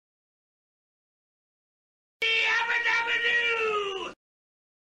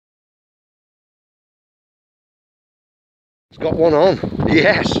It's got one on.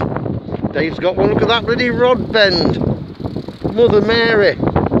 Yes. Dave's got one. Look at that bloody rod bend. Mother Mary.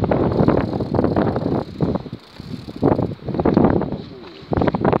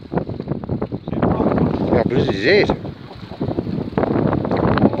 How bloody is it?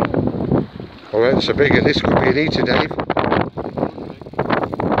 Well, that's a big one. This could be an eater, Dave.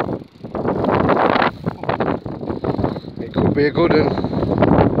 It could be a good one.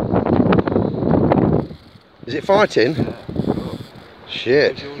 Is it fighting? Yeah.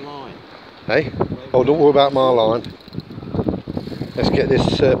 Shit. Where's your line? Hey? Oh, don't worry about my line. Let's get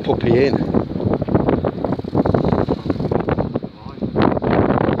this puppy in.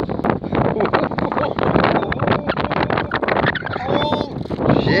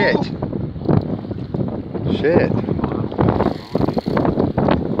 Shit. Shit.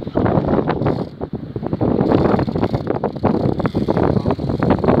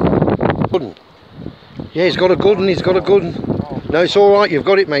 Good one. Yeah, he's got a good one, he's got a good one. No, it's alright, you've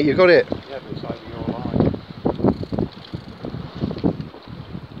got it, mate, you've got it. Yeah, but it's over your line.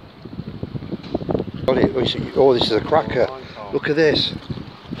 Got it. Oh, this is a cracker. Look at this.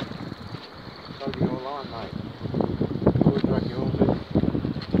 It's over your line, mate. Always drag yours in.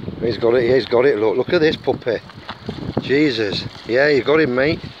 He's got it, he's got it. Look at this puppy. Jesus. Yeah, you got him,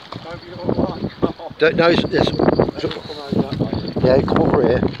 mate. It's over your line. Don't know. Yeah, come over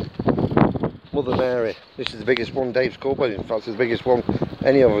here. Mother Mary. This is the biggest one Dave's caught, but in fact it's the biggest one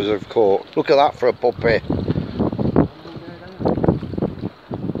any of us have caught. Look at that for a puppy.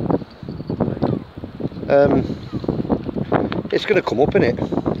 It's going to come up, innit?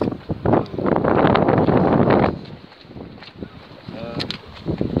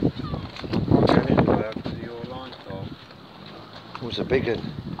 It was a big one.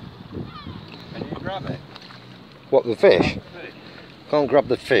 Can you grab it? What, the fish? Can't grab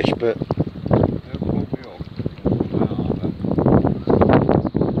the fish, but...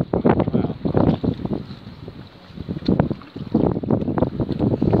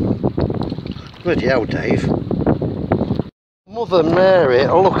 Bloody hell, Dave. Mother Mary,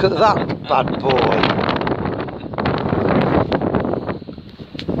 oh, look at that bad boy.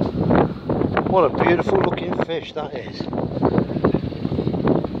 What a beautiful looking fish that is.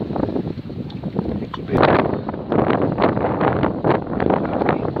 It could be a...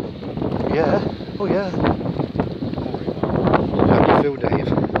 Yeah, oh yeah. How do you feel, Dave?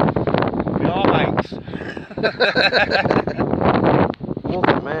 We are mates.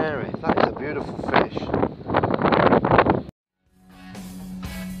 Mother Mary, that is a beautiful fish.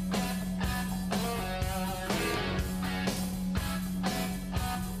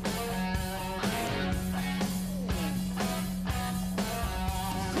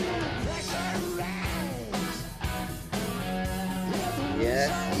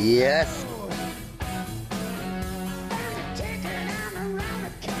 Yes, yes.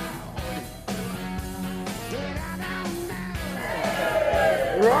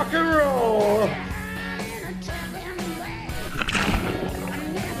 Rock and roll!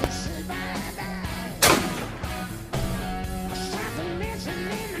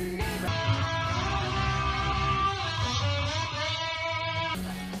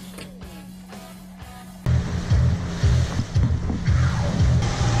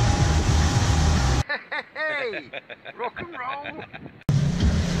 Hey! Rock and roll!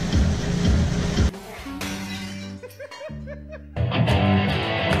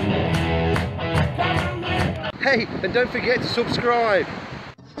 Hey, and don't forget to subscribe.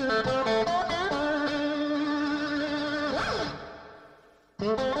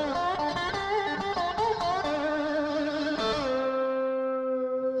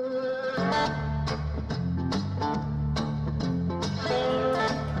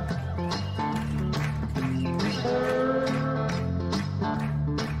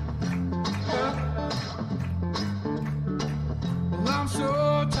 I'm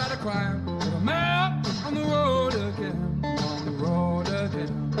so tired of crying, but I'm out on the road again, on the road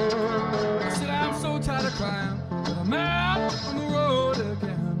again. I said I'm so tired of crying, but I'm out on the road.